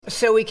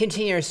So we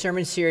continue our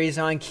sermon series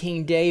on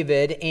King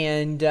David,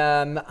 and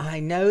I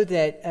know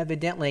that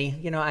evidently,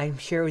 I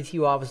shared with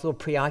you all, I was a little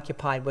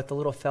preoccupied with the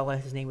little fella.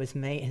 His name was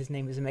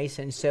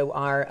Mason. So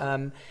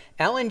our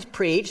Ellen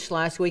preached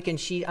last week, and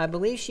I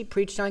believe she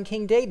preached on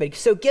King David.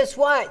 So guess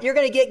what? You're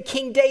going to get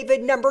King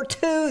David number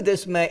 2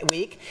 this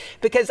week,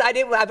 because I've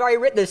already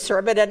written this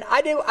sermon, and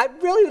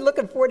I'm really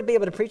looking forward to be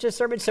able to preach this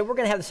sermon. So we're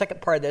going to have the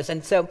second part of this,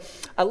 and so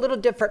a little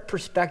different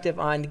perspective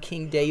on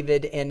King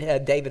David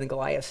and David and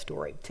Goliath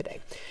story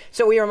today.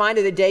 So we are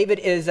reminded that David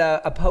is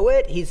a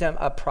poet. He's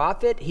a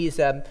prophet. He's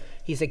a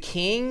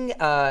king.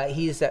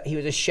 He was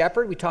a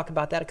shepherd. We talked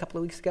about that a couple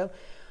of weeks ago.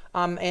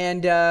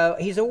 And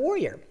he's a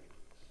warrior,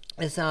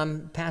 as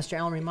Pastor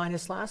Alan reminded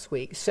us last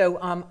week. So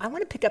I want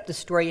to pick up the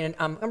story, and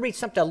I'm going to read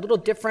something a little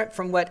different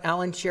from what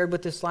Alan shared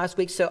with us last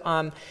week. So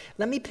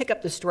let me pick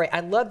up the story. I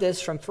love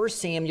this from 1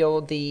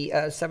 Samuel, the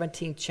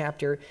 17th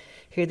chapter.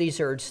 Hear these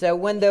words. So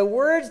when the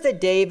words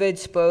that David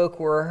spoke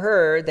were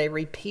heard, they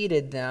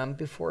repeated them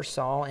before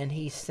Saul, and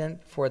he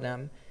sent for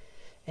them.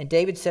 And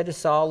David said to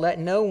Saul, "Let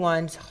no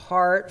one's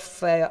heart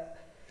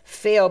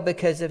fail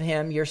because of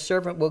him. Your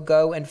servant will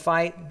go and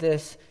fight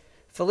this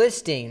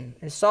Philistine."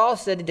 And Saul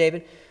said to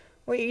David,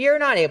 "Well, you're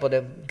not able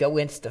to go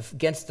against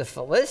the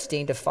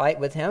Philistine to fight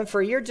with him,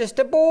 for you're just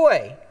a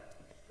boy,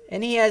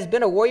 and he has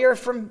been a warrior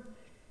from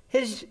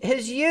his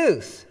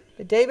youth."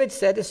 But David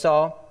said to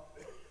Saul,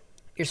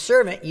 "Your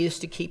servant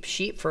used to keep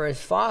sheep for his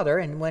father,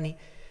 and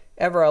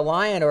whenever a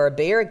lion or a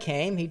bear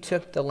came, he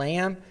took the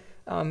lamb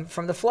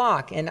from the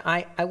flock. And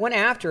I went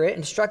after it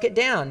and struck it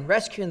down,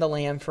 rescuing the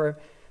lamb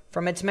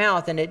from its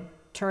mouth, and it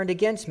turned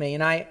against me.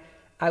 And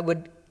I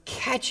would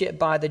catch it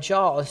by the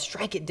jaw,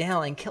 strike it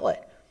down, and kill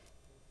it.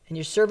 And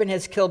your servant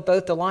has killed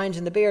both the lions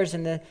and the bears,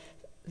 and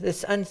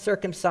this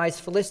uncircumcised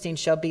Philistine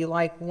shall be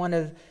like one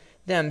of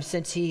them,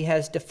 since he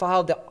has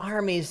defiled the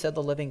armies of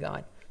the living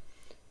God."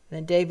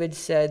 Then David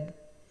said,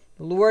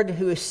 "The Lord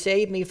who has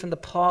saved me from the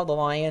paw of the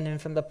lion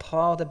and from the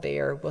paw of the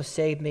bear will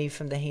save me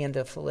from the hand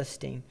of the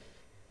Philistine."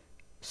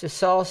 So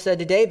Saul said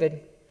to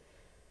David,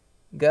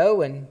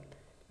 "Go, and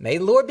may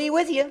the Lord be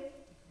with you."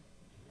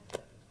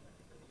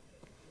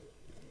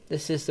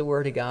 This is the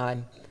word of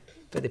God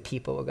for the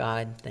people of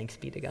God. Thanks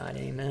be to God.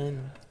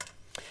 Amen.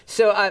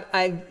 So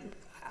I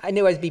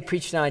knew I'd be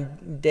preaching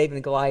on David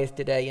and Goliath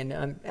today, and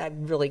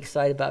I'm really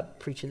excited about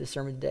preaching this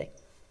sermon today.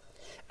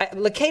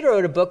 Lacada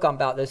wrote a book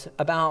about this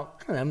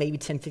about, maybe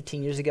 10,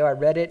 15 years ago. I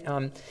read it.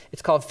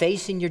 It's called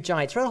Facing Your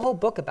Giants. Wrote a whole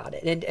book about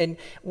it. And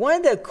one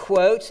of the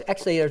quotes,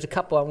 actually there's a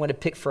couple I want to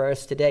pick for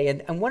us today,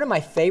 and one of my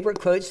favorite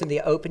quotes in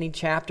the opening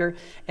chapter,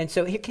 and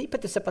so here, can you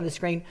put this up on the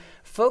screen?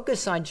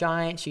 "Focus on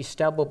giants, you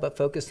stumble, but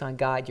focus on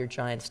God, your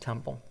giants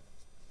tumble."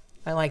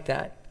 I like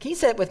that. Can you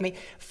say it with me?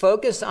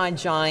 "Focus on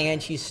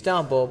giants, you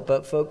stumble,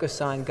 but focus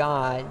on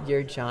God,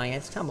 your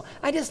giants tumble."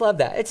 I just love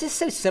that. It's just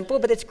so simple,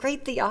 but it's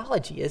great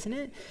theology, isn't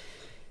it?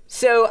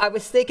 So I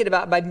was thinking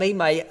about, I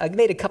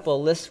made a couple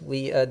of lists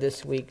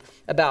this week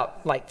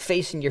about like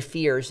facing your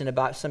fears and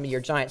about some of your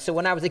giants. So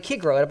when I was a kid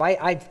growing up,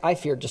 I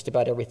feared just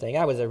about everything.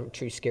 I was a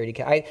true scaredy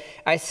cat.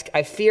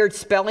 I feared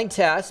spelling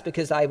tests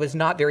because I was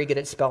not very good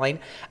at spelling.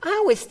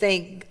 I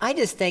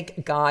just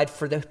thank God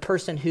for the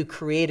person who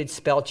created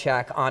spell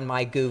check on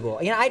my Google.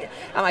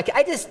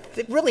 I just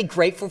really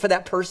grateful for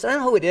that person. I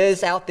don't know who it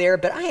is out there,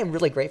 but I am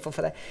really grateful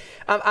for that.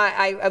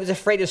 I was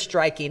afraid of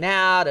striking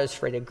out. I was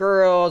afraid of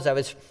girls. I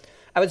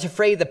was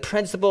afraid of the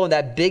principal and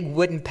that big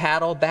wooden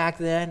paddle back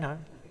then.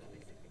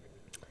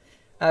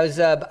 I was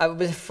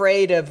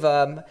afraid of,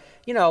 a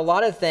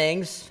lot of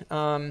things.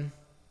 I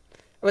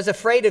was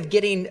afraid of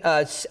getting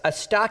a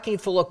stocking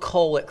full of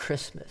coal at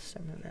Christmas.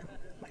 I remember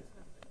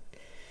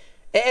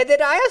that. And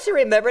then I also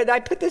remember, and I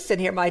put this in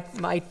here, my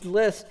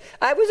list,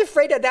 I was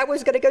afraid that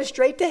was going to go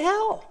straight to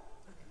hell.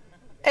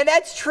 And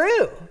that's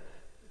true.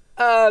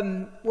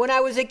 When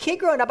I was a kid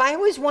growing up, I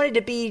always wanted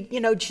to be,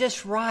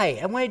 just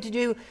right. I wanted to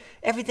do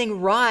everything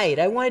right.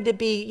 I wanted to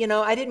be,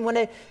 I didn't want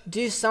to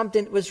do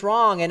something that was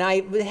wrong. And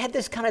I had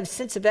this kind of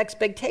sense of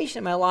expectation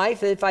in my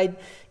life that if I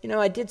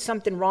did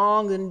something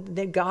wrong,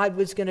 then God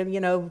was going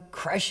to,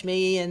 crush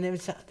me. And there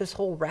was this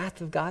whole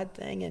wrath of God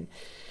thing. And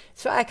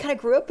so I kind of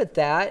grew up with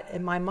that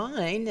in my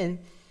mind. And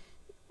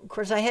of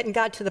course, I hadn't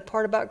got to the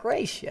part about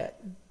grace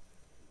yet.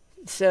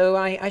 So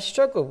I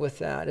struggled with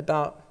that,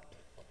 about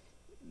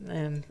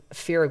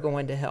fear of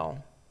going to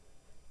hell.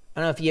 I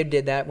don't know if you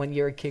did that when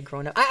you were a kid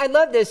growing up. I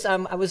love this. I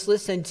was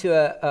listening to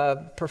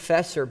a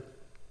professor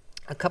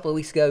a couple of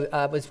weeks ago.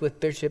 I was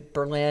with Bishop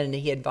Berlin, and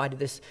he invited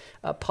this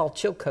Paul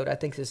Chilcote, I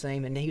think is his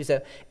name, and he was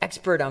an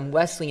expert on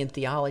Wesleyan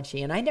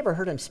theology. And I never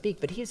heard him speak,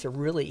 but he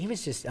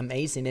was just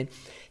amazing. And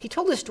he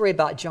told a story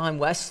about John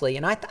Wesley,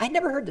 and I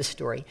never heard this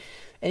story.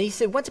 And he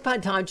said, once upon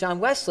a time, John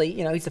Wesley,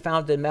 he's the founder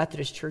of the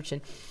Methodist Church,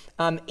 and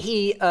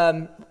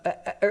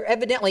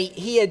evidently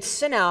he had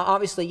sent out,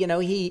 obviously,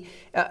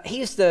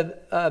 he's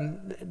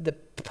the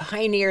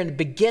pioneer in the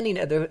beginning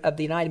of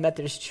the United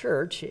Methodist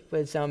Church. It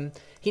was,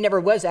 he never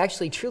was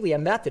actually truly a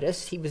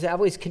Methodist. He was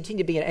always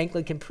continued to be an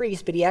Anglican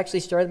priest, but he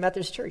actually started the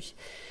Methodist Church.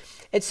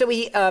 And so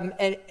he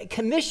and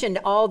commissioned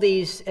all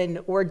these and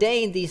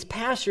ordained these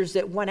pastors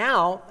that went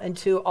out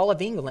into all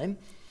of England.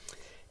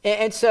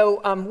 And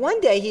so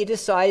one day he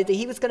decided that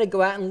he was going to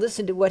go out and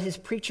listen to what his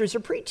preachers are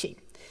preaching.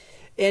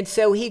 And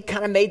so he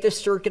kind of made the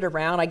circuit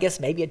around. I guess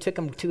maybe it took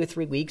him 2 or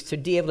 3 weeks to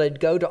be able to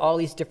go to all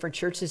these different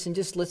churches and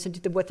just listen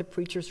to what the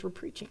preachers were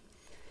preaching.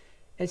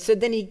 And so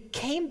then he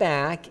came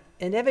back,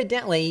 and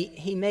evidently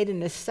he made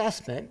an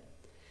assessment.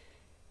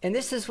 And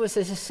this was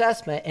his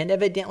assessment, and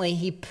evidently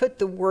he put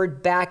the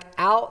word back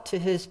out to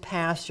his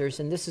pastors,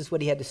 and this is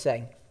what he had to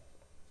say.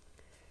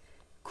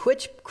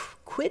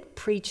 Quit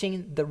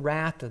preaching the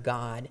wrath of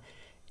God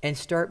and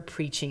start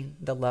preaching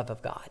the love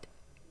of God.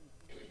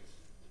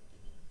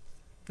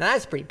 Now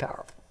that's pretty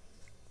powerful.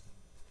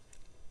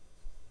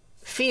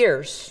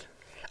 Fears.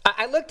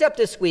 I looked up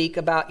this week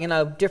about,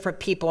 different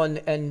people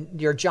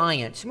and your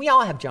giants. And we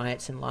all have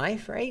giants in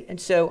life, right? And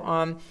so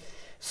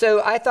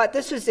I thought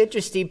this was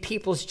interesting,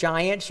 people's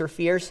giants or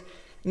fears.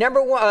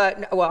 Number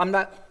one, I'm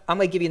going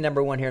to give you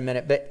number one here in a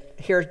minute, but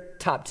here,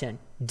 top 10.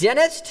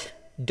 Dentist,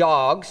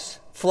 dogs,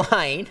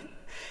 flying,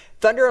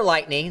 thunder and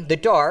lightning, the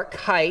dark,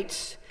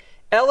 heights,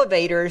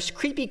 elevators,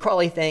 creepy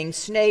crawly things,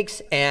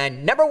 snakes,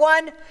 and number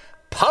one,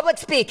 public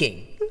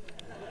speaking.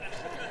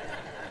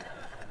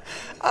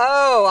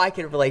 Oh, I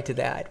can relate to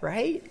that,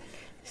 right?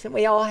 So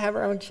we all have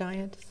our own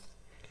giants.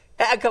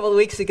 A couple of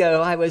weeks ago,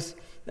 I was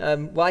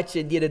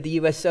watching the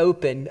U.S.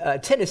 Open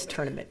tennis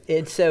tournament,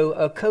 and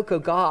so Coco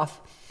Gauff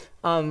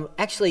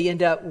actually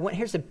ended up.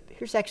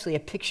 Here's actually a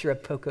picture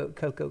of Coco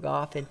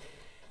Gauff, and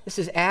this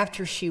is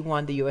after she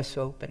won the U.S.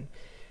 Open.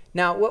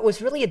 Now, what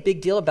was really a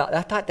big deal about it,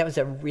 I thought that was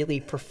a really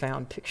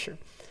profound picture.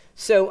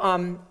 So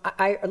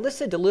I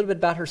listened a little bit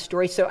about her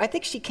story. So I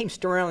think she came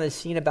storming on the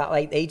scene about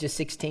like the age of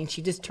 16.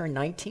 She just turned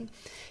 19.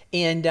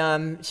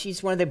 And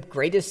she's one of the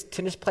greatest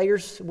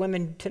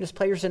women tennis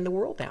players in the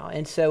world now.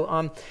 And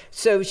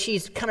so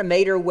she's kind of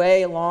made her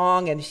way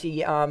along, and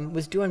she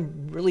was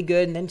doing really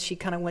good. And then she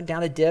kind of went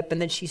down a dip,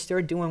 and then she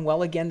started doing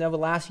well again over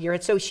the last year.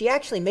 And so she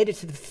actually made it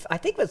to I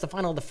think it was the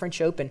final of the French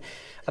Open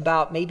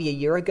about maybe a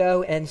year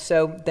ago. And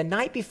so the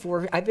night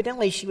before,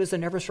 evidently she was a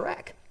nervous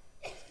wreck.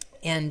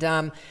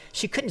 And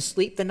she couldn't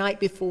sleep the night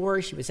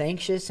before. She was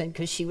anxious, and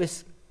because she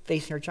was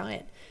facing her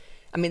giant.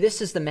 I mean,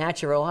 this is the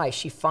match of her life.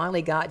 She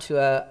finally got to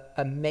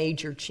a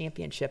major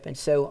championship, and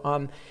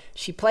so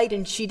she played,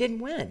 and she didn't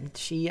win.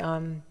 She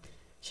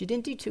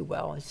didn't do too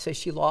well, so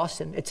she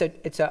lost. And it's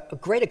a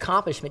great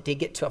accomplishment to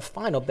get to a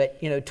final, but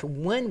to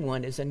win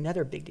one is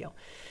another big deal.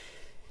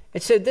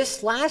 And so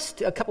this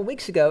a couple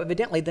weeks ago,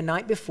 evidently the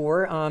night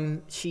before,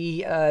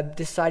 she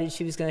decided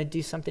she was going to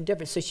do something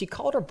different. So she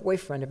called her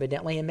boyfriend,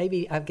 evidently, and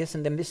maybe, I guess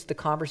in the midst of the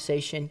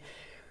conversation,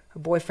 her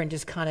boyfriend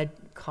just kind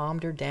of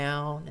calmed her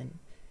down and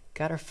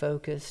got her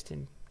focused.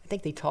 And I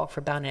think they talked for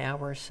about an hour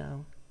or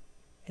so.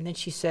 And then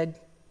she said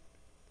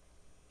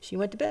she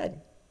went to bed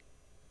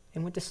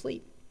and went to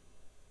sleep.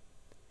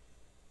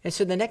 And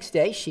so the next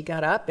day she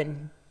got up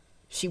and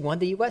she won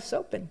the U.S.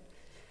 Open.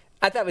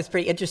 I thought it was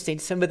pretty interesting.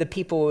 Some of the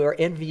people who were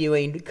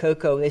interviewing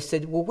Coco, they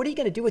said, well, what are you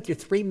going to do with your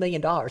 $3 million?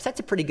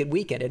 That's a pretty good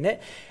weekend, isn't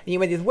it?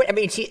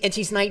 And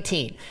she's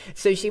 19.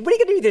 So what are you going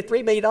to do with your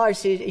 $3 million?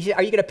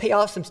 Are you going to pay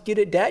off some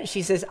student debt?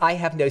 She says, I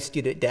have no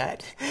student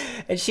debt.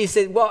 And she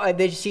said, what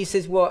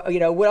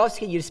else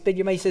can you spend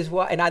your money? She says,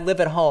 well, and I live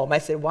at home. I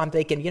said, well, I'm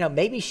thinking,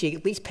 maybe she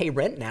at least pay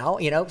rent now,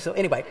 So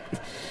anyway.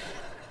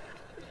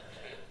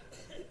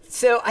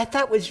 So I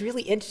thought it was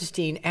really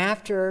interesting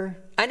and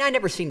I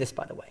never seen this,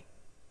 by the way.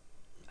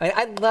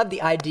 I love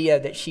the idea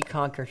that she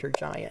conquered her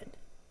giant.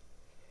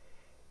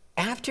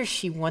 After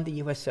she won the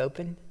U.S.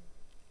 Open,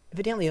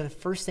 evidently the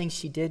first thing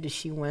she did is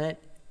she went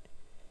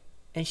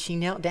and she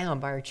knelt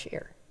down by her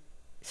chair.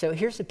 So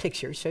here's the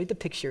picture. Show you the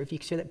picture, if you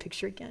can show that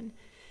picture again.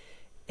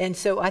 And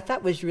so I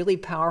thought was really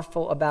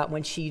powerful about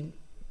when she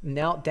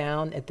knelt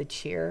down at the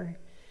chair.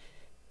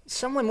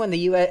 One of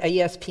the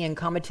ESPN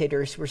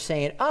commentators were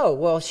saying, oh,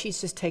 well,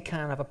 she's just taking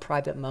kind of a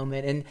private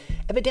moment. And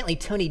evidently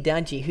Tony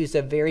Dungy, who's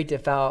a very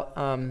devout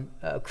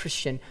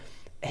Christian,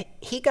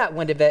 he got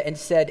wind of it and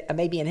said,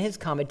 maybe in his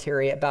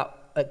commentary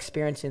about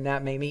experiencing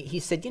that, maybe, he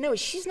said,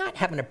 she's not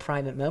having a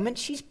private moment.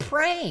 She's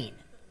praying.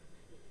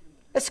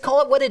 Let's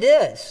call it what it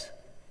is.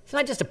 It's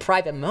not just a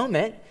private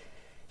moment.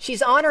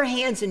 She's on her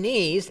hands and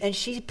knees, and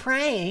she's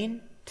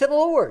praying to the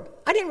Lord.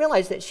 I didn't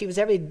realize that she was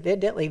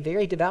evidently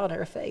very devout in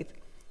her faith.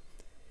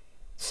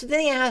 So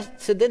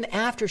then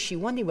after she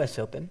won the U.S.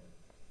 Open,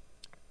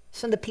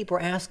 some of the people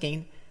were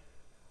asking,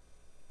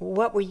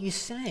 what were you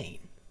saying?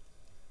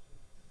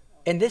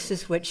 And this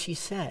is what she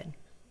said.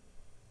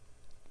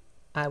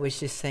 I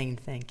was just saying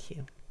thank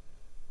you.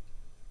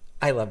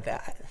 I love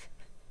that.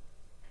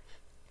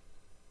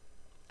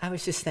 I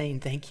was just saying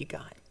thank you,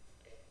 God.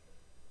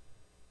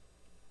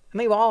 I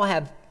mean, we all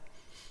have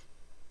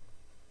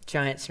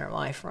giants in our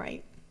life,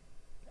 right?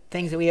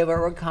 Things that we have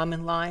overcome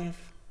in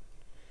life.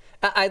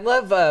 I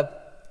love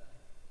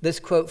this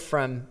quote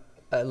from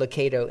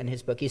Lucado in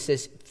his book. He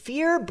says,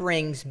 fear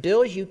brings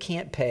bills you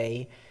can't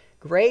pay,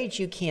 grades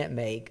you can't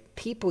make,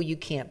 people you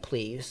can't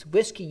please,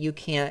 whiskey you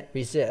can't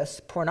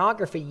resist,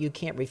 pornography you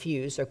can't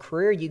refuse, a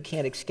career you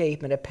can't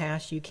escape, and a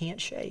past you can't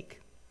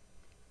shake.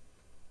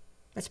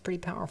 That's pretty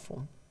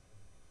powerful.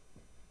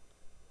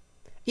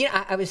 You know,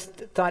 I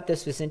thought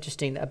this was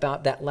interesting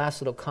about that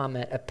last little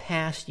comment, a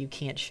past you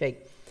can't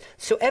shake.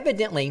 So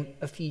evidently,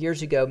 a few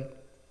years ago,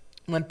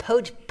 when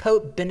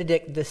Pope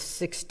Benedict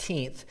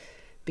XVI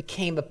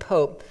became a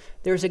pope,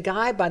 there was a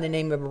guy by the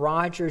name of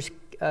Rogers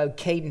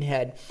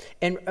Cadenhead.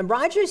 And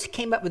Rogers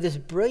came up with this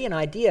brilliant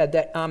idea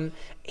that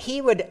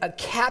he would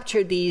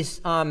capture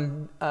these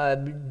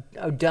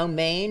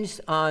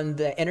domains on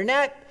the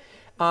internet.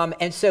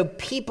 And so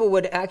people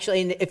would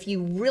actually, and if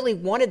you really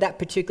wanted that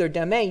particular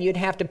domain, you'd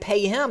have to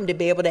pay him to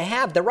be able to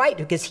have the right,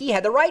 because he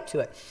had the right to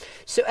it.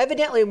 So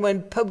evidently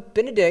when Pope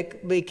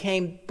Benedict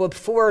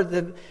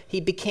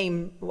he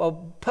became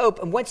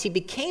Pope, and once he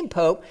became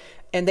Pope,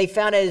 and they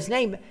found out his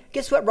name,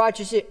 guess what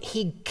Rogers did?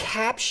 He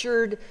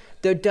captured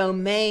the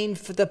domain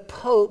for the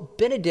Pope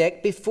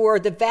Benedict before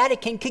the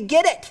Vatican could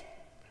get it.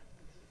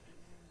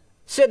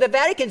 So the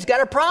Vatican's got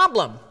a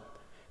problem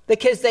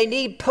because they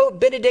need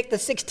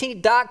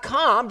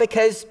PopeBenedict16.com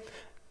because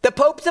the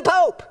Pope's the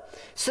Pope.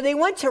 So they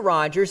went to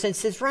Rogers and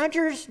says,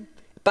 Rogers,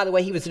 by the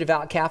way, he was a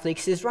devout Catholic,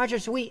 he says,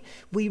 Rogers, we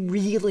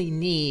really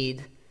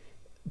need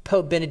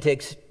Pope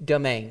Benedict's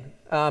domain.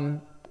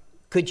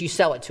 Could you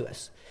sell it to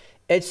us?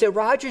 And so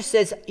Rogers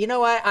says, you know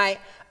what, I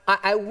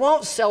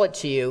won't sell it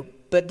to you,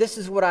 but this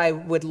is what I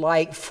would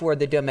like for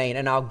the domain,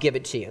 and I'll give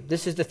it to you.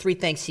 This is the 3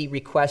 things he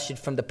requested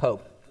from the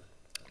Pope.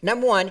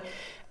 Number 1,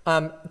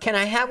 can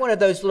I have one of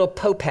those little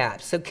Pope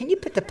hats? So can you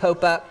put the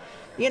Pope up?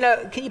 You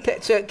know,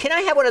 so can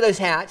I have one of those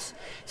hats?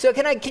 So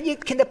can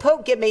the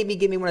Pope maybe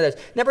give me one of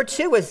those? Number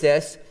 2 is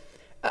this,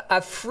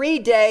 a free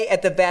day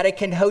at the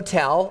Vatican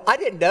Hotel. I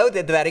didn't know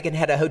that the Vatican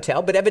had a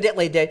hotel, but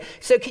evidently they did.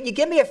 So can you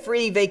give me a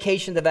free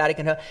vacation to the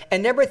Vatican Hotel?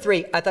 And number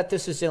 3, I thought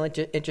this was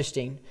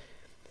interesting.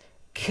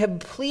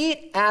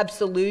 Complete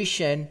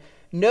absolution,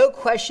 no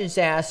questions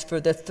asked for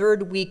the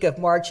 3rd week of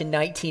March in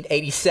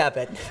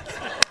 1987.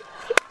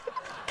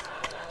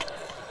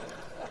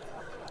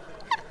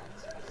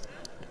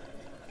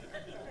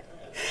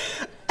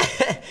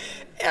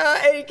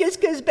 And it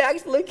just goes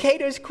back to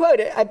Lucado's quote,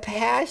 a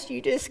past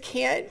you just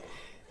can't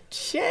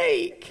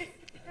shake,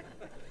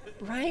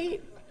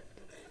 right?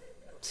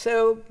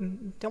 So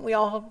don't we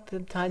all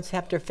sometimes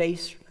have to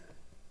face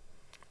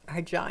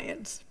our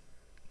giants?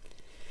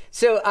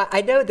 So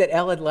I know that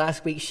Ellen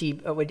last week, she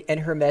in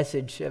her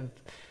message of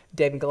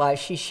David and Goliath,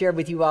 she shared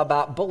with you all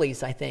about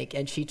bullies, I think,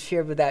 and she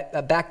shared with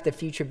that Back to the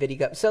Future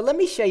video. So let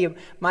me show you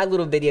my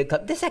little video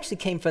clip. This actually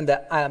came from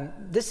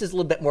this is a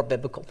little bit more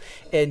biblical.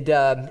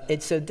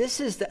 And so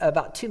this is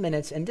about 2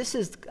 minutes, and this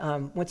is,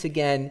 once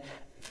again,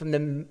 from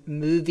the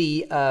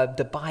movie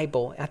The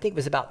Bible. I think it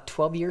was about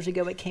 12 years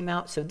ago it came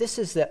out. So this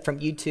is from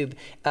YouTube,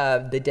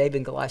 the David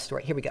and Goliath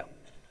story. Here we go.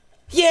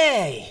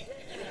 Yay!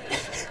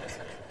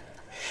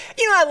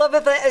 You know, I love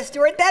a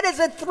story. That is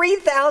a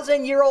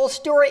 3,000-year-old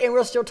story, and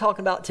we're still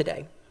talking about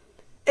today.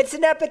 It's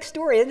an epic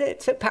story, isn't it?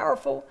 It's so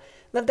powerful.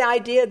 Love the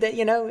idea that,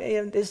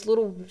 this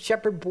little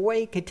shepherd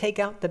boy could take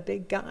out the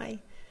big guy.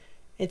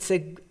 It's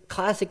a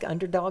classic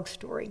underdog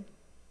story.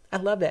 I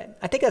love it.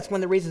 I think that's one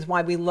of the reasons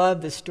why we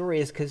love this story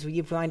is because we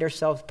find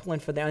ourselves pulling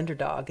for the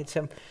underdog. It's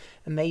an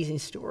amazing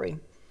story.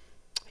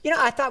 You know,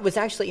 I thought it was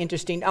actually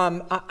interesting.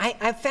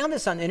 I found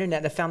this on the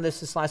internet. I found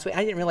this last week.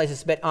 I didn't realize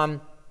this, but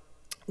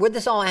where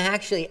this all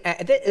actually,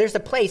 there's a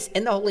place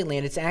in the Holy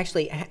Land. It's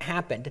actually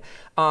happened.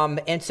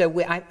 And so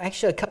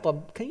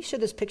can you show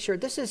this picture?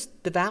 This is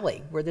the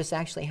valley where this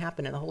actually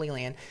happened in the Holy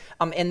Land.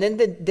 And then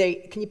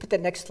can you put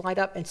that next slide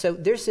up? And so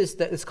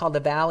it's called the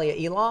Valley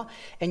of Elah.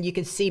 And you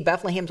can see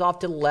Bethlehem's off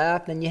to the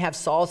left, and you have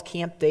Saul's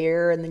camp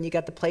there. And then you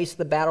got the place of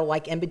the battle,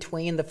 like in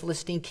between the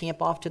Philistine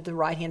camp off to the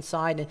right-hand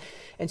side.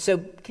 And so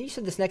can you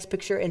show this next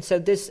picture? And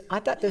so I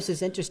thought this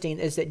is interesting,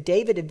 is that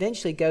David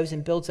eventually goes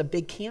and builds a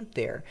big camp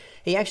there.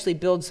 He actually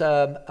builds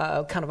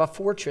a kind of a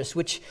fortress,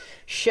 which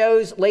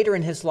shows later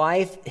in his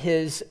life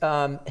his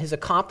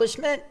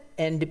accomplishment,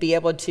 and to be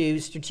able to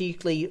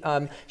strategically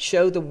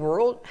show the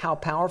world how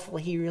powerful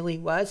he really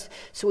was.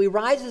 So he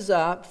rises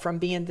up from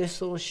being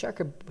this little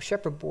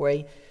shepherd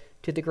boy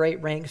to the great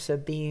ranks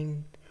of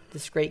being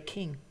this great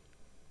king.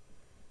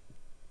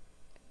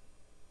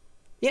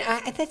 Yeah,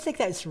 I think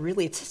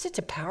it's just such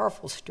a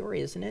powerful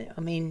story, isn't it?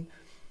 I mean,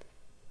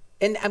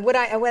 and what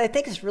I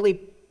think is really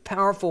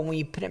powerful when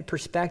you put it in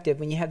perspective,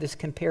 when you have this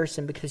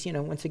comparison, because,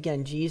 once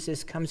again,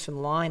 Jesus comes from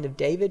the line of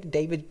David.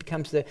 David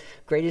becomes the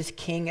greatest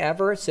king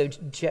ever. So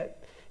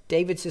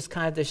David's just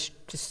kind of this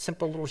just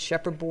simple little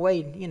shepherd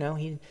boy.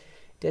 He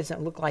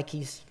doesn't look like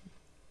he's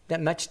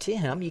that much to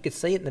him. You could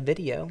see it in the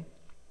video.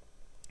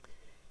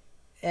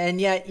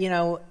 And yet,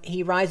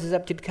 he rises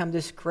up to become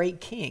this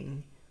great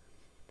king.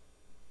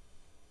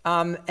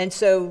 And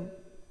so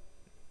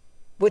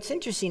what's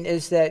interesting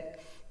is that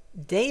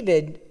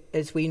David,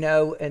 as we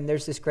know, and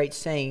there's this great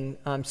saying,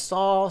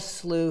 Saul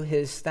slew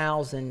his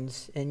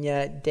thousands, and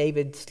yet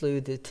David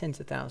slew the tens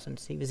of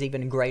thousands. He was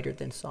even greater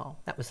than Saul.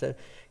 That was the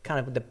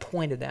kind of the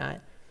point of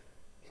that.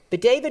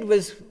 But David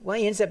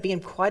he ends up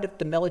being quite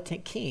the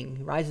militant king.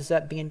 He rises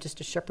up being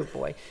just a shepherd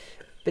boy.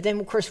 But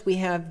then, of course, we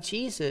have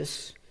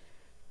Jesus,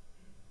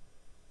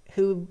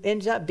 who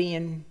ends up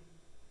being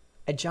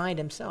a giant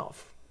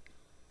himself.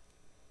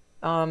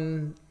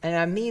 And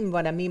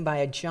what I mean by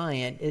a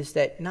giant is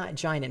that not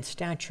giant in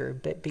stature,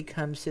 but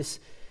becomes this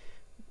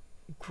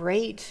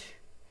great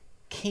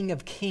King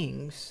of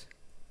Kings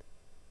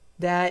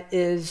that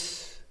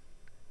is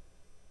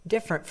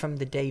different from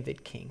the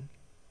David king.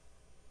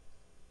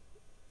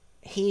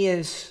 He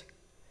is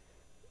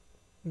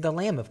the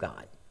Lamb of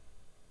God.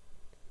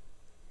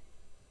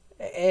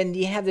 And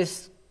you have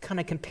this kind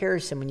of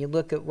comparison when you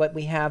look at what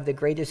we have, the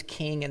greatest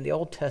king in the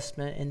Old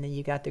Testament, and then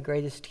you got the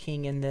greatest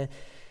king in the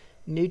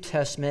New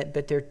Testament,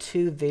 but they're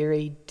two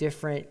very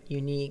different,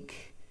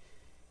 unique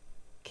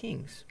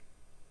kings.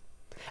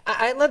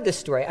 I love this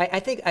story. I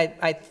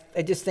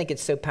just think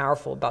it's so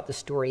powerful about the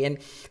story. And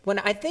when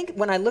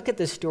I look at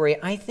this story,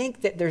 I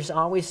think that there's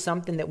always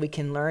something that we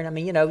can learn. I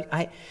mean,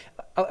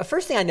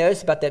 first thing I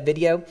noticed about that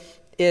video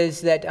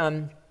is that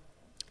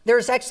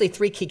there's actually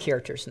three key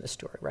characters in the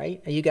story,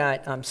 right? You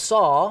got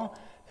Saul,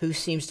 who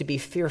seems to be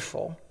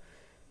fearful.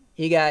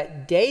 You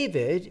got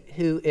David,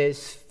 who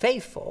is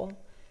faithful.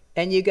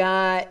 And you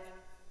got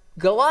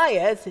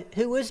Goliath,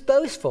 who was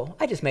boastful.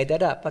 I just made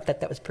that up. I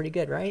thought that was pretty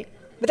good, right?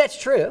 But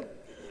that's true.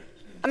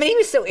 I mean, he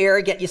was so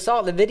arrogant. You saw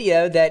in the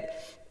video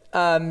that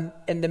and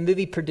the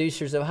movie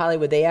producers of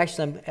Hollywood, they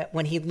actually,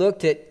 when he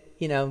looked at,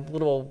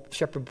 little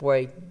shepherd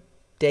boy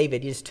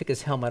David, he just took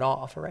his helmet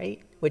off,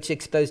 right? Which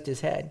exposed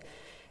his head.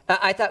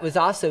 I thought was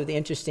also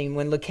interesting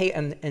when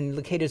in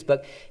Lucado's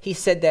book, he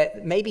said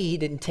that maybe he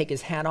didn't take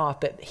his hat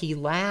off, but he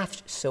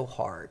laughed so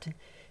hard,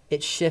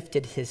 it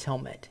shifted his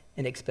helmet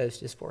and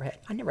exposed his forehead.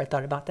 I never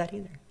thought about that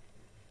either.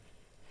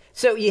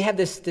 So you have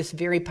this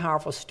very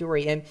powerful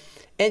story.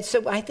 And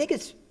so I think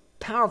it's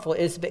powerful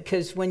is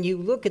because when you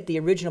look at the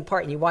original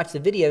part and you watch the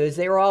videos,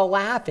 they were all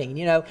laughing.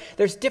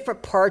 There's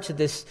different parts of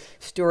this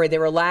story. They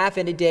were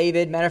laughing at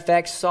David. Matter of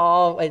fact,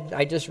 Saul,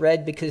 I just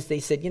read because they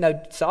said,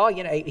 Saul,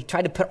 he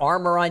tried to put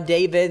armor on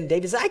David. And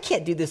David said, I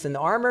can't do this in the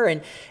armor.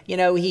 And,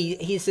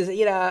 he says,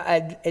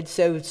 and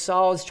so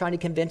Saul is trying to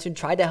convince him,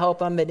 tried to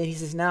help him. And he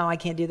says, no, I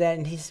can't do that.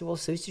 And he says, well,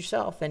 suit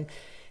yourself. And,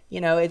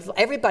 it's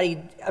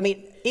everybody,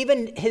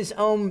 even his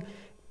own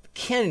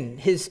kin,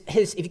 his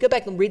if you go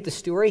back and read the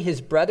story, his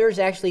brothers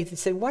actually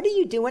said, what are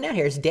you doing out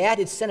here? His dad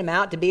had sent him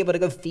out to be able to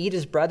go feed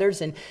his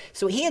brothers. And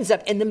so he ends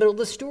up in the middle of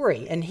the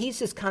story. And he's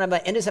just kind of an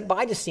innocent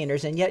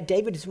bystanders. And yet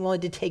David is willing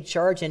to take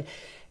charge. And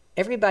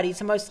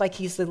it's almost like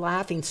he's the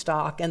laughing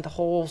stock in the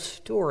whole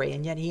story.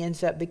 And yet he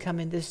ends up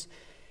becoming this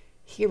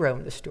hero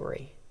in the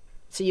story.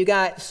 So you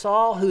got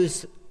Saul,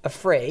 who's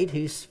afraid,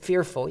 who's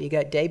fearful. You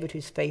got David,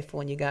 who's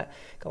faithful. And you got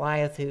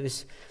Goliath,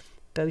 who's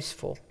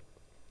boastful.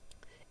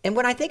 And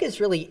what I think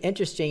is really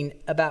interesting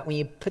about when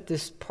you put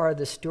this part of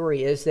the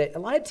story is that a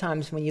lot of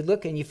times when you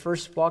look and you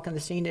first walk on the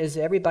scene is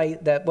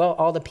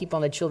all the people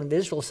on the children of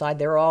Israel side,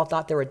 they all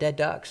thought they were dead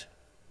ducks.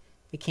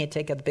 We can't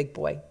take up the big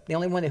boy. The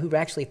only one who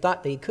actually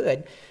thought that he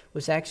could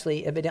was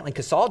actually evidently,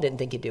 because Saul didn't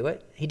think he'd do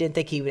it. He didn't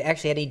think he would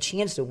actually had any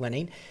chance of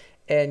winning.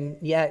 And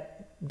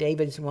yet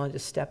David's wanted to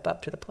step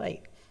up to the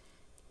plate.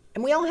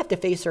 And we all have to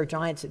face our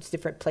giants at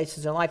different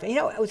places in life. And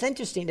what's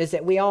interesting is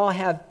that we all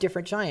have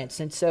different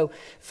giants. And so,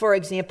 for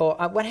example,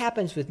 what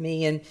happens with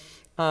me, and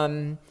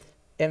I'm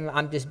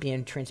just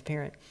being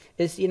transparent,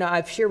 is,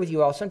 I've shared with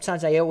you all,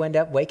 sometimes I end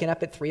up waking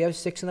up at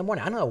 3:06 in the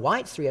morning. I don't know why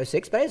it's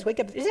 3:06, but I just wake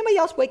up. Does anybody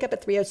else wake up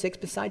at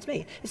 3:06 besides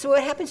me? And so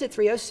what happens at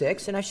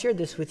 3:06, and I shared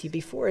this with you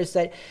before, is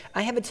that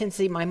I have a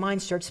tendency, my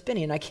mind starts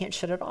spinning, and I can't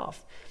shut it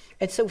off.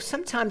 And so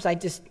sometimes I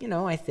just,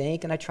 I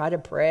think and I try to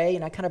pray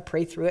and I kind of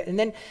pray through it. And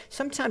then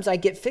sometimes I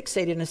get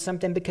fixated on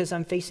something because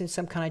I'm facing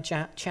some kind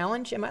of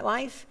challenge in my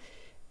life.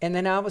 And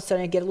then all of a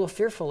sudden I get a little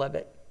fearful of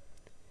it.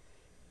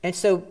 And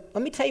so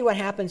let me tell you what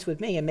happens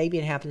with me, and maybe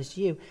it happens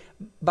to you.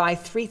 By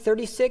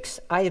 3:36,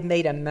 I have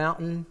made a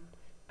mountain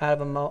out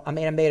of I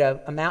made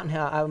a mountain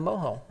out of a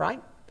molehill,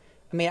 right?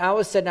 All of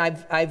a sudden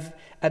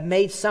I've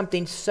made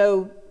something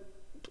so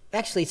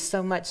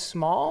much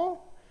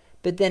small,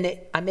 but then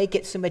I make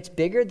it so much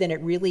bigger than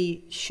it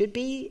really should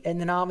be,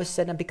 and then all of a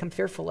sudden I become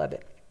fearful of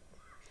it.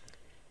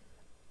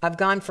 I've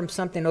gone from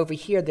something over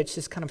here that's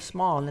just kind of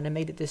small, and then I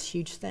made it this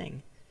huge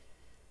thing.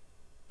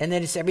 And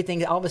then it's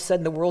everything, all of a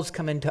sudden the world's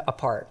coming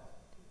apart.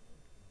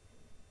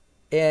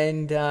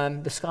 And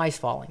the sky's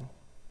falling.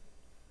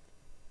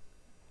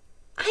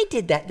 I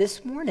did that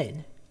this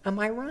morning on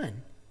my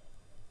run.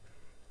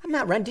 I'm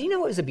not running. Do you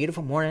know it was a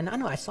beautiful morning? I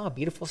know I saw a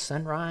beautiful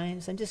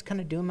sunrise. I'm just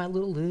kind of doing my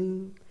little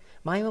loop.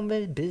 My own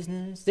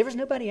business. There was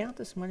nobody out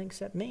this morning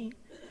except me.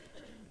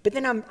 But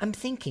then I'm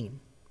thinking,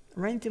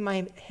 running through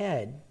my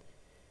head.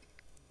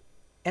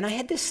 And I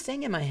had this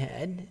thing in my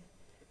head.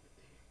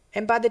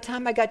 And by the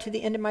time I got to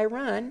the end of my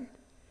run,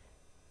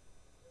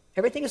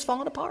 everything is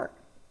falling apart.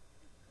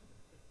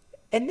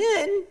 And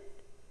then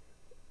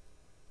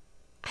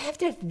I have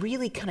to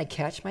really kind of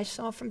catch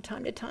myself from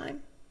time to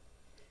time.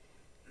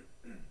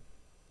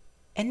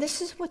 And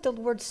this is what the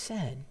Lord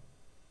said.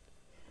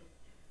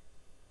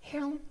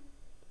 Harold,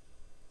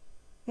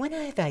 When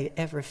have I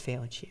ever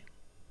failed you?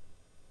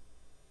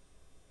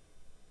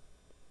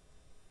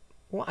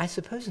 Well, I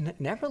suppose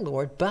never,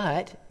 Lord,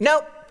 but.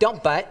 Nope,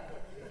 don't but.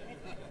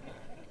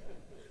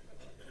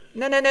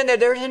 No,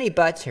 there's any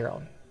buts,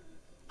 Harold.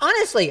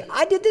 Honestly,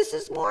 I did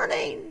this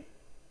morning.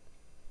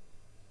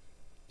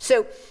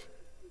 So,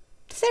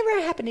 does that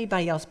ever happen to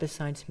anybody else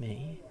besides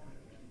me?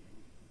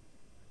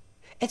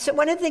 And so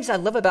one of the things I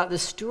love about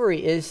this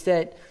story is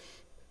that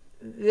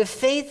the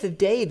faith of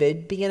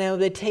David being able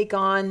to take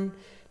on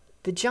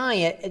the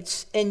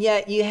giant, and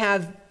yet you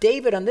have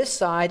David on this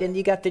side, and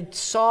you got the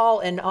Saul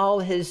and all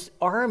his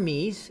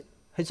army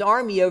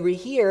over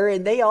here,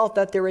 and they all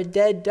thought they were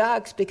dead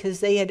ducks because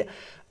they had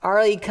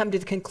already come to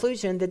the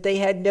conclusion that they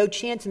had no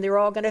chance and they were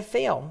all going to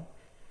fail.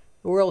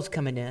 The world's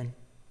coming in.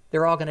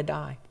 They're all going to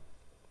die.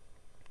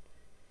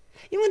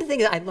 You know, one of the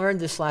things I learned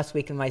this last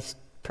week in my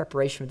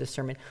preparation for this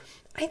sermon,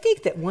 I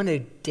think that one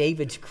of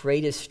David's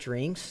greatest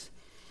strengths,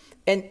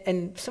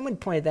 and someone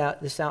pointed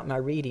this out in my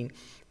reading,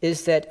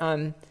 is that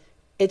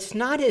it's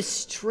not his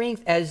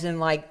strength as in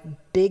like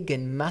big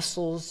and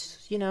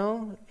muscles, you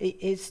know.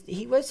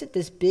 He wasn't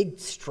this big,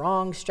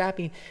 strong,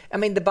 strapping. I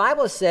mean, the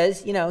Bible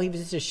says, you know, he was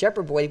just a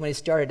shepherd boy when he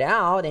started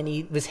out, and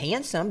he was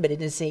handsome, but it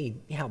didn't say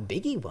how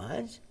big he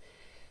was.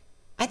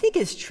 I think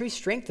his true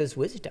strength is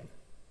wisdom.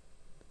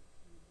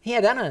 He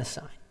had that on his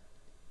side.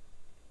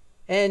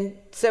 And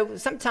so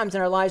sometimes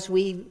in our lives,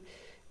 we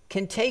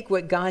can take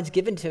what God's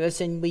given to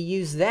us and we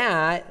use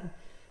that.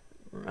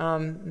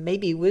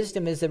 Maybe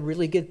wisdom is a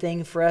really good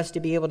thing for us to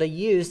be able to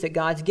use that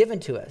God's given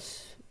to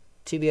us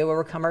to be able to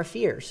overcome our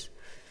fears.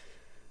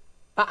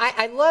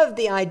 I love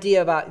the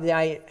idea about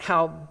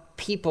how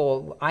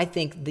people, I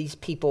think these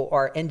people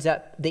end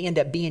up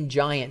being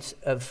giants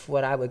of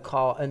what I would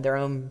call in their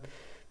own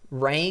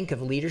rank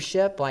of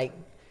leadership. Like,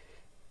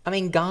 I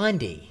mean,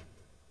 Gandhi,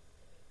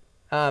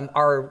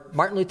 or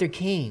Martin Luther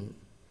King,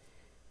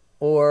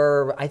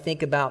 or I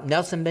think about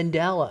Nelson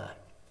Mandela,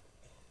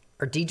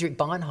 or Dietrich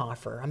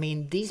Bonhoeffer. I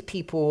mean, these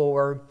people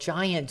were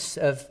giants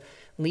of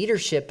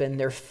leadership in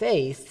their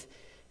faith,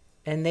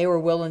 and they were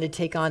willing to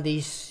take on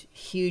these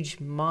huge,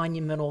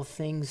 monumental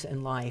things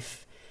in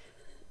life.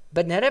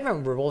 But none of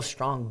them were real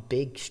strong,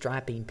 big,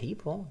 strapping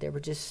people. They were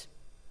just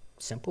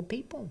simple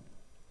people.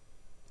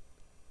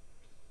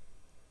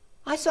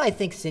 Also, I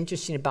think it's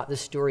interesting about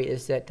this story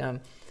is that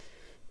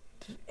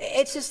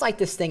it's just like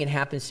this thing that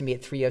happens to me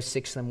at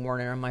 3:06 in the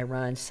morning on my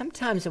run.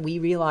 Sometimes we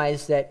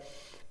realize that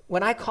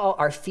when I call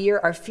our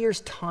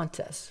fears taunt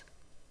us.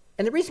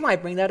 And the reason why I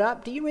bring that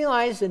up, do you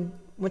realize, and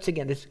once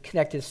again, this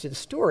connected to the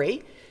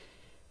story,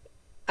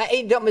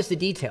 don't miss the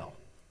detail.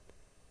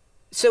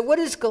 So what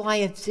does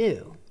Goliath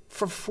do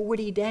for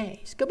 40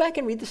 days? Go back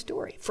and read the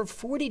story. For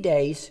 40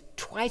 days,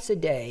 twice a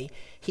day,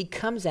 he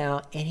comes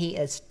out and he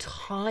is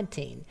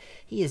taunting.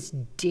 He is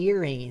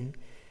daring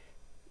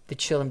the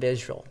children of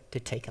Israel to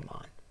take him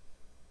on.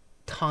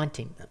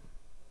 Taunting them,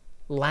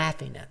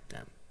 laughing at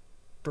them,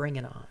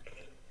 bringing on.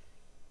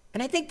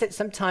 And I think that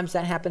sometimes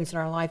that happens in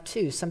our life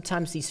too.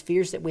 Sometimes these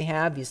fears that we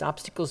have, these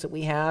obstacles that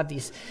we have,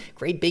 these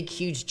great big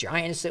huge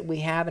giants that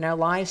we have in our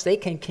lives, they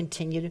can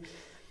continue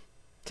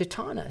to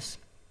taunt us.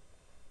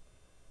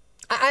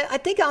 I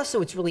think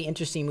also it's really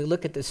interesting, we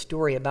look at this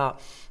story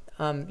about,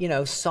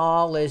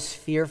 Saul is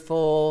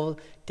fearful,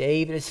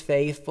 David is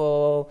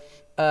faithful,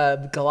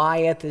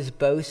 Goliath is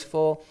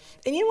boastful.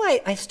 And you know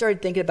what I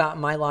started thinking about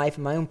in my life,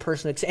 in my own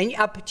personal experience,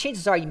 and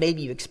chances are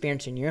maybe you've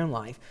experienced in your own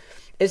life,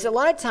 is a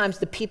lot of times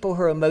the people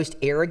who are most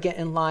arrogant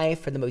in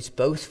life or the most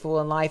boastful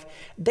in life,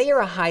 they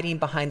are hiding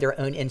behind their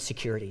own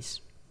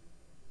insecurities.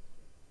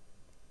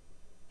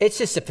 It's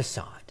just a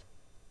facade.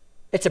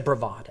 It's a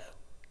bravado.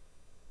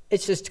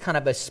 It's just kind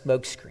of a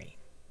smokescreen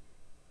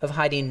of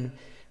hiding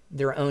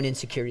their own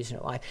insecurities in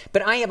their life.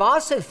 But I have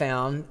also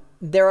found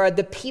there are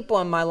the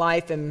people in my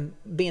life and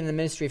being in the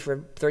ministry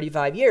for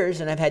 35 years,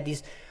 and I've had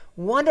these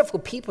wonderful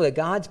people that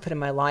God's put in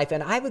my life,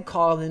 and I would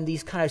call them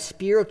these kind of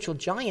spiritual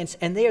giants,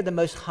 and they are the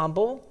most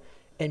humble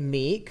and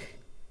meek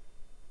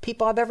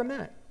people I've ever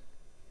met.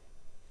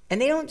 And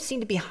they don't seem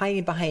to be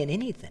hiding behind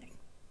anything.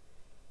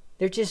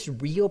 They're just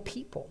real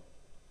people.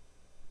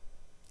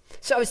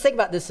 So I was thinking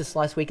about this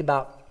last week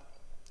about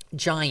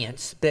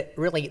giants, but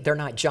really they're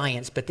not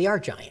giants, but they are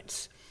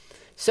giants.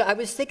 So I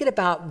was thinking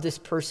about this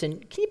person.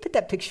 Can you put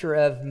that picture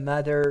of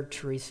Mother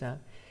Teresa?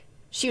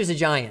 She was a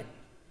giant.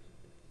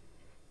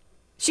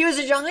 She was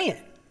a giant.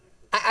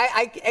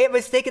 I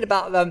was thinking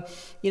about,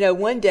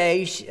 one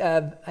day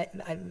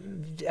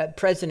a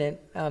president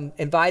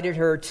invited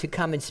her to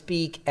come and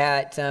speak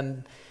at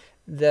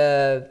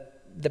the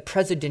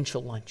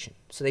presidential luncheon.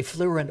 So they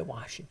flew her into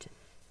Washington.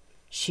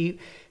 She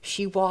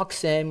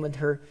walks in with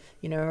her,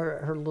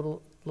 her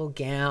little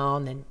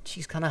gown, and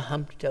she's kind of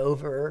humped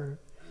over.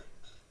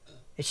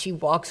 And she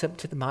walks up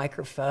to the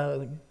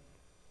microphone.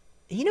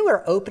 You know what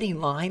her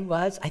opening line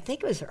was? I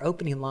think it was her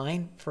opening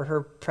line for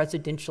her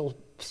presidential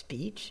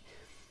speech.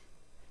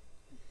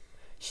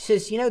 She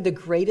says, the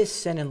greatest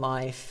sin in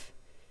life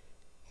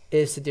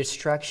is the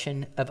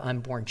destruction of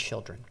unborn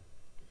children.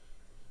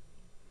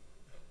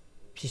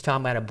 She's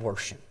talking about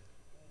abortion.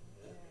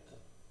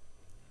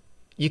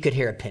 you could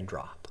hear a pin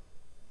drop.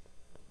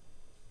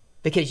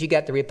 Because you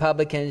got the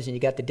Republicans and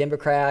you got the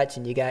Democrats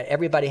and you got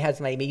everybody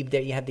has maybe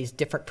you have these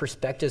different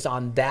perspectives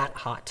on that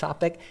hot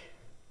topic.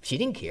 She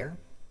didn't care.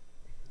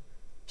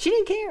 She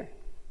didn't care.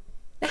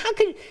 Now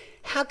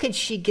how could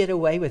she get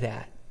away with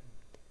that?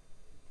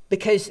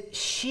 Because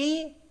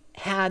she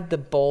had the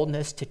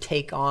boldness to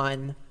take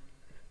on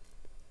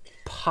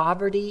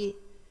poverty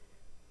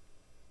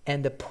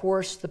and the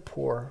poorest of the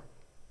poor,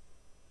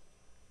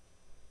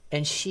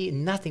 and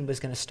nothing was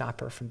going to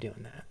stop her from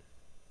doing that.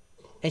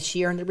 And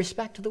she earned the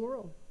respect of the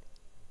world.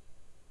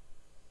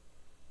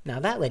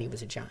 Now that lady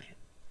was a giant.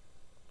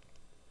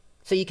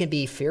 So you can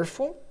be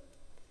fearful,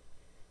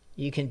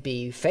 you can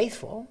be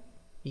faithful,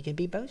 you can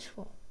be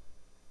boastful.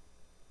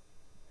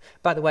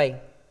 By the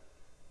way,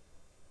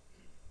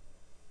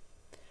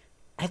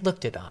 I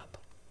looked it up.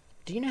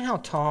 Do you know how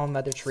tall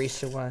Mother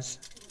Teresa was?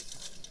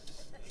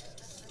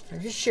 I'll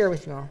just share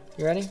with you all.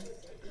 You ready?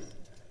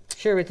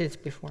 Share with this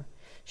before.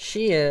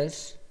 She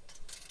is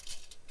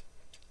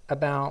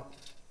about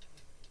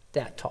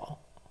that tall.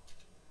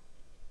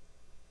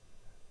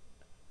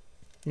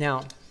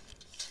 Now,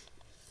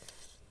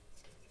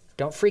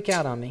 don't freak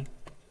out on me.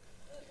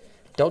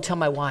 Don't tell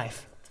my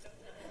wife.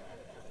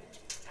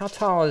 How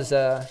tall is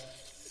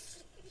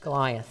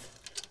Goliath?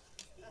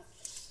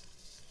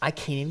 I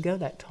can't even go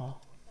that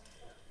tall.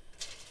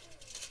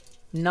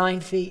 9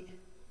 feet.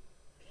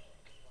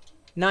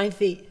 9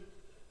 feet.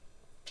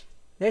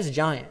 There's a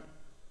giant.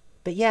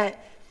 But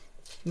yet,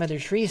 Mother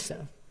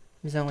Teresa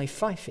was only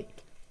 5 feet.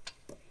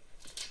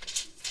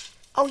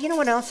 Oh, you know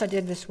what else I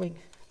did this week?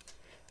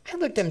 I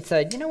looked up and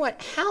said, you know what?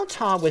 How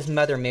tall was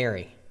Mother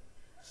Mary?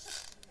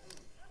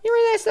 You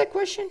ever asked that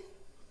question?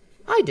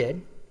 I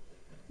did.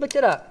 Looked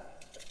it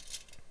up.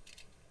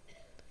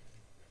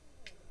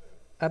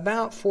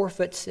 About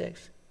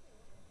 4'6".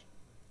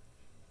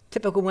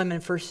 Typical women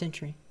in first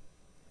century.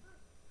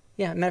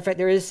 Yeah, matter of fact,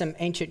 there is some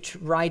ancient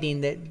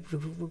writing that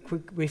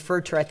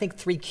referred to her, I think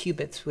 3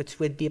 cubits, which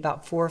would be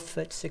about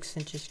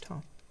 4'6"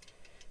 tall.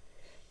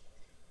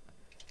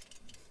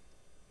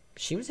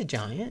 She was a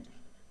giant.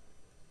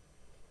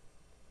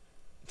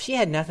 She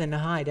had nothing to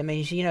hide. I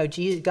mean,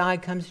 Jesus,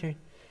 God comes to her.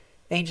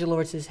 The angel of the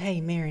Lord says,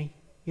 hey, Mary,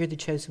 you're the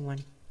chosen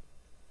one.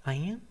 I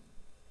am?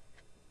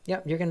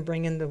 Yep, you're going to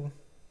bring in the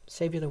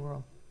Savior of the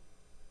world.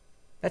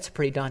 That's a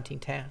pretty daunting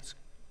task.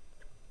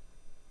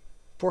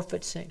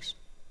 4'6".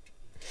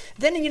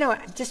 Then,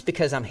 just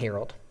because I'm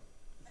Harold,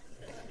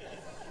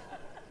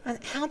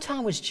 how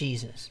tall was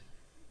Jesus?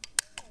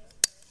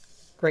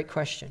 Great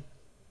question.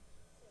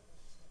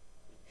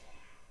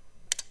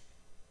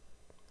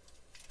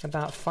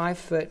 About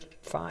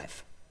 5'5".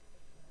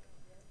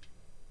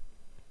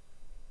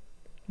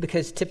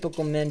 Because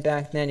typical men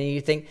back then, and you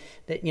think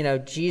that,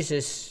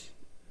 Jesus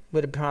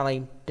would have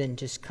probably been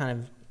just kind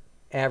of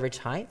average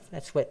height.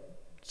 That's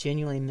what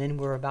genuinely men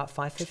were, about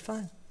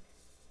 5'5".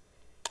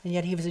 And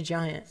yet he was a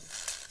giant.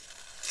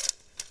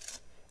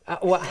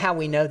 How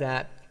we know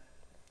that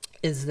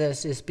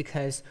is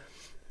because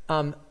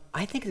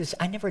I think this.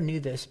 I never knew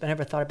this, but I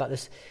never thought about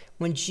this.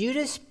 When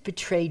Judas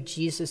betrayed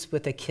Jesus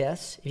with a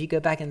kiss, if you go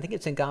back and I think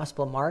it's in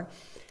Gospel of Mark,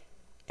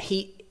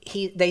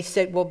 they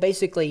said, well,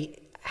 basically,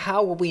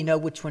 how will we know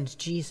which one's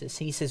Jesus?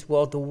 And he says,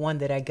 well, the one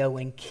that I go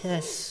and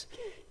kiss,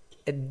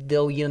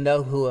 you'll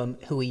know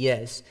who he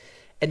is.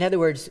 In other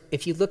words,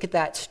 if you look at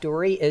that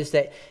story, is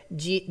that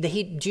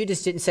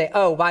Judas didn't say,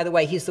 oh, by the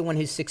way, he's the one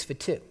who's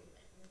 6'2".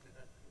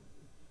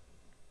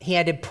 He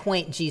had to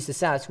point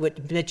Jesus out,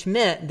 which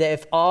meant that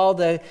if all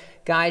the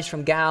guys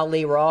from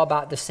Galilee were all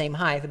about the same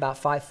height, about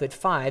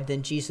 5'5",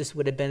 then Jesus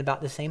would have been about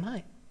the same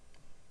height.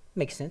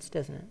 Makes sense,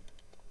 doesn't it?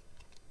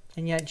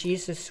 And yet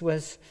Jesus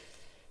was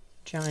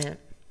giant.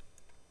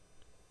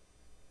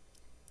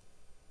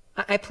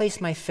 I place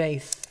my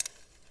faith,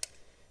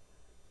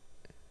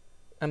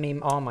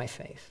 all my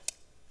faith,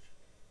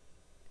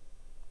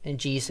 in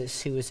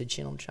Jesus, who is a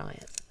gentle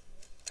giant.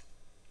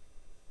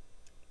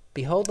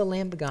 Behold the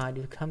Lamb of God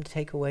who come to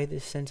take away the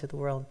sins of the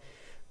world.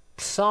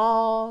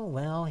 Saul,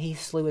 well, he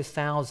slew his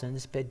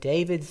thousands, but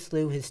David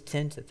slew his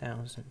tens of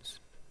thousands.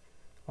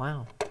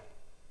 Wow.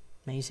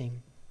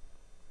 Amazing.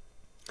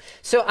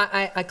 So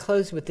I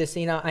close with this.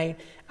 I'm going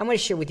to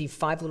share with you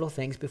 5 little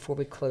things before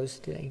we close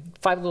today.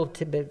 5 little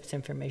tidbits of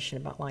information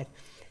about life.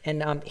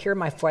 And here are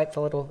my 5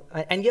 little...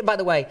 And by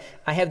the way,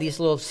 I have these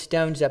little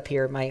stones up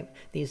here.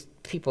 These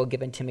people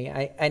given to me.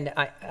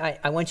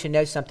 I want you to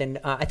know something.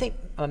 I think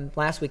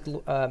last week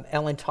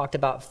Ellen talked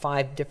about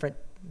 5 different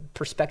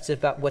perspectives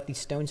about what these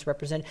stones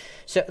represent.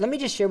 So let me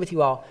just share with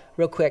you all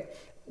real quick.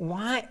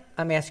 Why?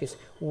 Let me ask you this.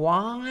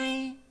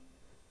 Why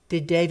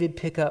did David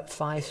pick up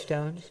 5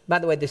 stones? By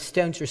the way, the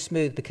stones are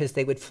smooth because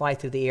they would fly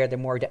through the air. They're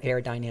more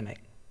aerodynamic.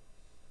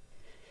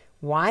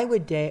 Why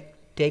would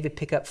David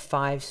pick up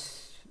 5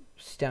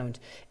 stones?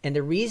 And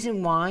the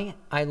reason why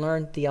I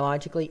learned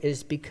theologically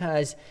is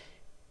because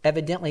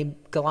evidently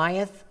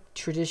Goliath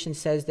tradition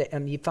says that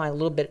you find a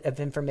little bit of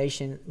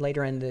information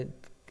later in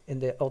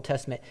the Old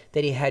Testament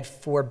that he had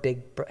 4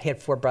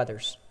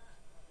 brothers.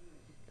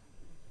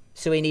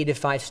 So he needed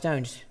 5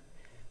 stones,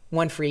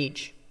 1 for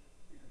each.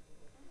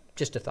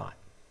 Just a thought.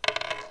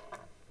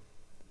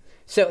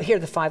 So here are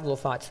the 5 little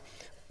thoughts.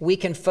 We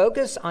can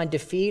focus on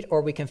defeat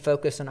or we can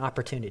focus on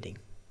opportunity.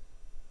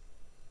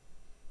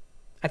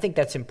 I think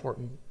that's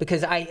important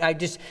because I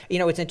just,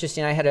 it's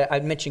interesting. I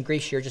mentioned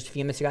Grief Share just a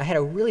few minutes ago. I had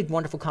a really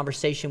wonderful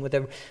conversation with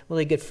a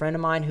really good friend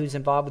of mine who's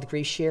involved with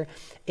Grief Share.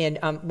 And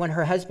when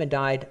her husband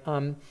died,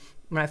 when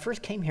I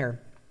first came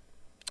here,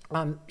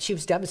 she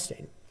was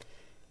devastated.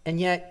 And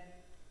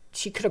yet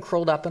she could have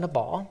curled up in a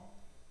ball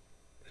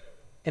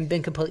and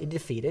been completely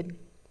defeated.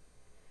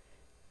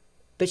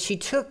 But she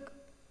took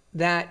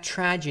that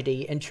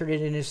tragedy and turned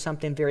it into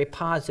something very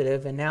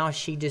positive. And now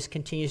she just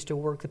continues to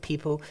work with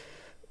people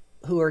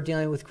who are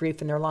dealing with grief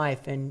in their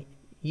life and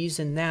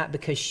using that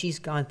because she's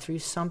gone through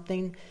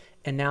something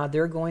and now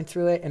they're going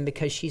through it. And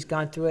because she's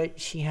gone through it,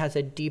 she has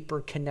a deeper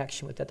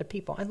connection with other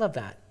people. I love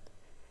that.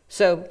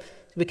 So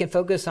we can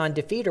focus on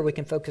defeat or we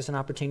can focus on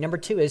opportunity. Number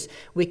 2 is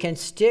we can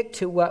stick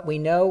to what we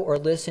know or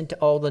listen to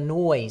all the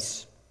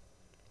noise.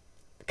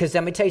 Because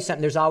let me tell you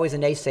something, there's always a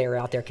naysayer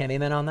out there. Can I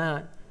amen on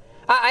that?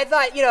 I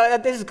thought,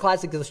 this is a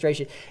classic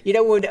illustration.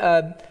 When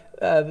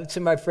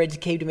some of my friends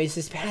came to me and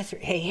says, Pastor,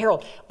 hey,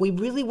 Harold, we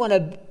really want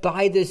to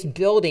buy this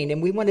building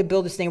and we want to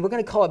build this thing. We're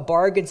going to call it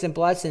Bargains and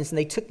Blessings. And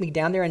they took me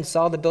down there and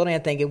saw the building.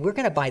 I'm thinking, we're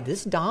going to buy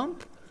this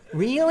dump?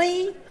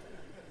 Really?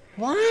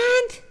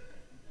 What?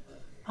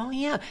 Oh,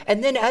 yeah.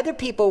 And then other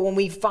people, when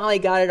we finally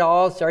got it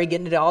all, started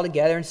getting it all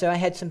together. And so I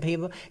had some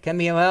people come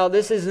in, well,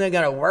 this isn't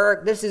going to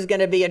work. This is going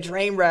to be a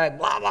train wreck,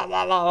 blah, blah,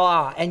 blah, blah,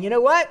 blah. And you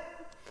know what?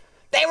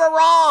 They were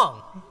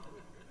wrong.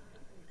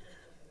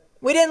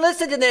 We didn't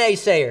listen to the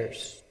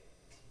naysayers.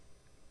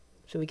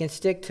 So we can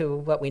stick to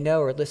what we know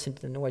or listen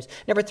to the noise.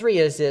 Number 3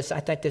 is this. I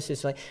think this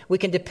is we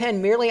can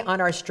depend merely on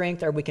our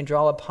strength or we can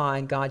draw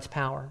upon God's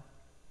power.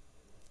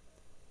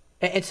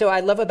 And so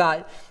I love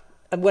about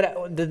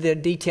what the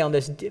detail in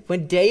this.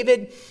 When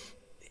David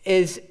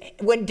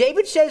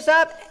shows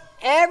up,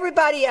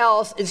 everybody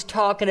else is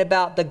talking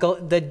about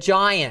the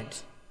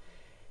giant.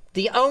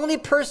 The only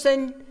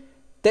person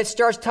that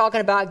starts talking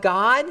about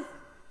God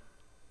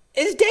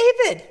is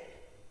David.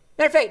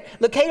 Matter of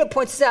fact, Lucado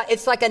points this out,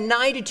 it's like a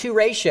 9-to-2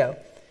 ratio.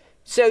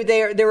 So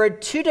there were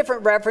 2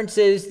 different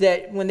references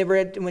that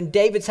when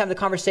David's having the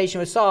conversation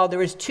with Saul, there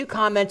was 2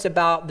 comments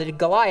about the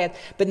Goliath,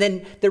 but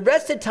then the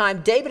rest of the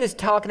time, David is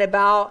talking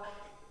about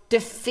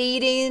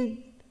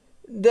defeating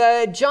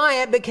the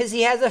giant because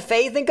he has a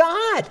faith in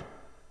God.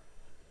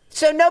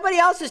 So nobody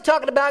else is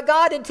talking about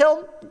God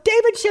until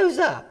David shows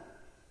up.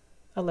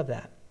 I love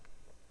that.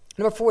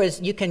 Number 4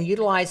 is you can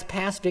utilize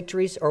past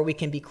victories or we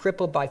can be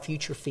crippled by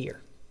future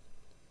fear.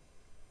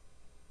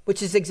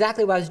 Which is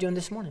exactly what I was doing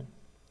this morning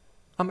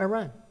on my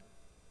run.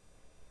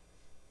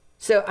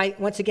 So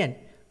once again,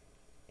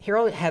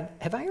 Harold,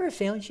 have I ever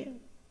failed you?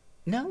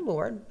 No,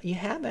 Lord, you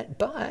haven't,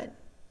 but,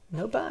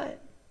 no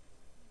but.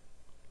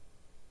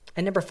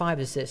 And number 5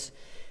 is this.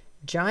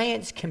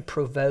 Giants can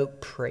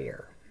provoke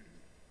prayer.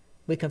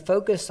 We can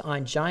focus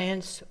on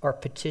giants or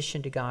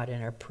petition to God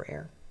in our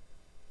prayer.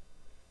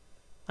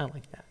 I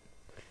like that.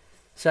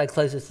 So I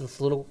close with this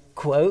little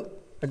quote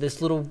or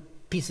this little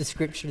piece of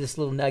scripture, this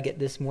little nugget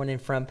this morning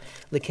from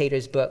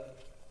Lucado's book.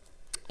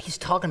 He's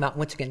talking about,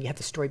 once again, you have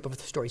the story before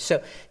the story.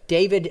 So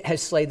David has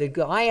slayed the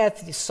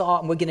Goliath. Saul,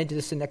 and we'll get into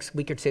this in the next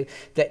week or two,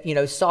 that,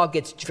 Saul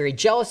gets very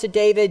jealous of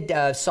David.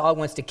 Saul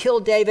wants to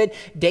kill David.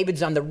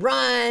 David's on the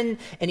run,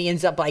 and he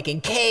ends up in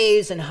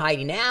caves and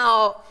hiding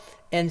out.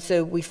 And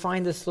so we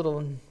find this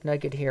little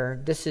nugget here.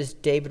 This is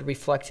David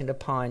reflecting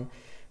upon,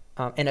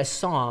 in a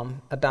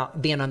psalm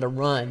about being on the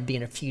run,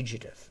 being a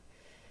fugitive.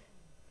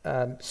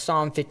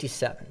 Psalm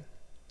 57.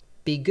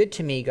 Be good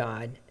to me,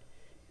 God,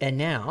 and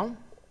now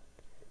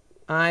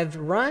I've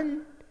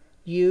run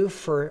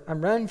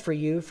for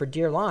you for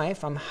dear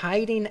life. I'm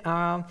hiding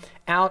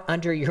out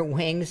under your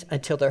wings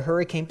until the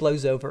hurricane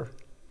blows over.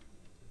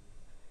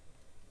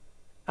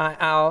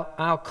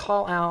 I'll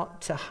call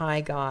out to high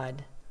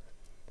God,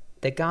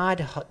 the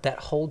God that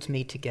holds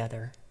me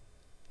together.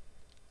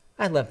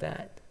 I love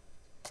that.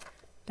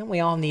 Don't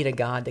we all need a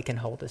God that can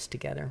hold us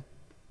together?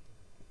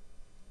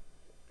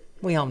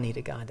 We all need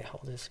a God that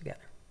holds us together.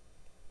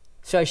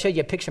 So I showed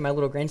you a picture of my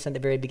little grandson at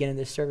the very beginning of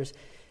this service.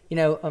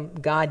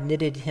 God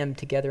knitted him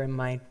together in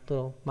my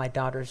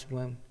daughter's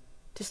womb,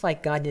 just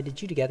like God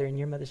knitted you together in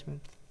your mother's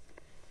womb.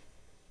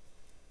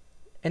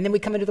 And then we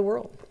come into the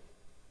world,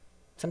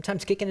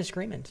 sometimes kicking and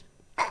screaming.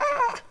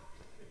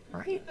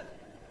 Right?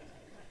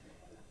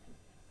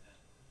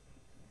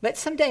 But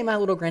someday my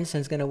little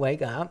grandson's going to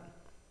wake up,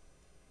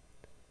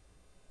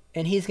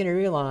 and he's going to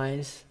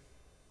realize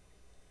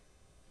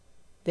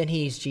that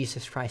he needs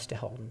Jesus Christ to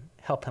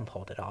help him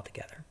hold it all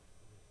together.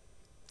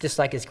 Just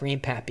like his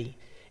grandpappy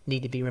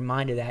need to be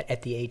reminded of that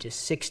at the age of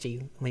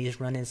 60 when he's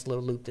running his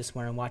little loop this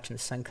morning watching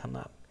the sun come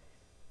up.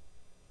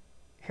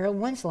 Harold,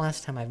 when's the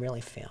last time I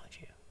really failed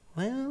you?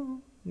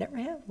 Well, never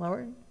have,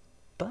 Lord,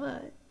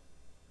 but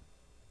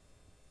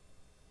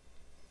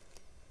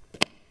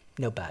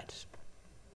no buts.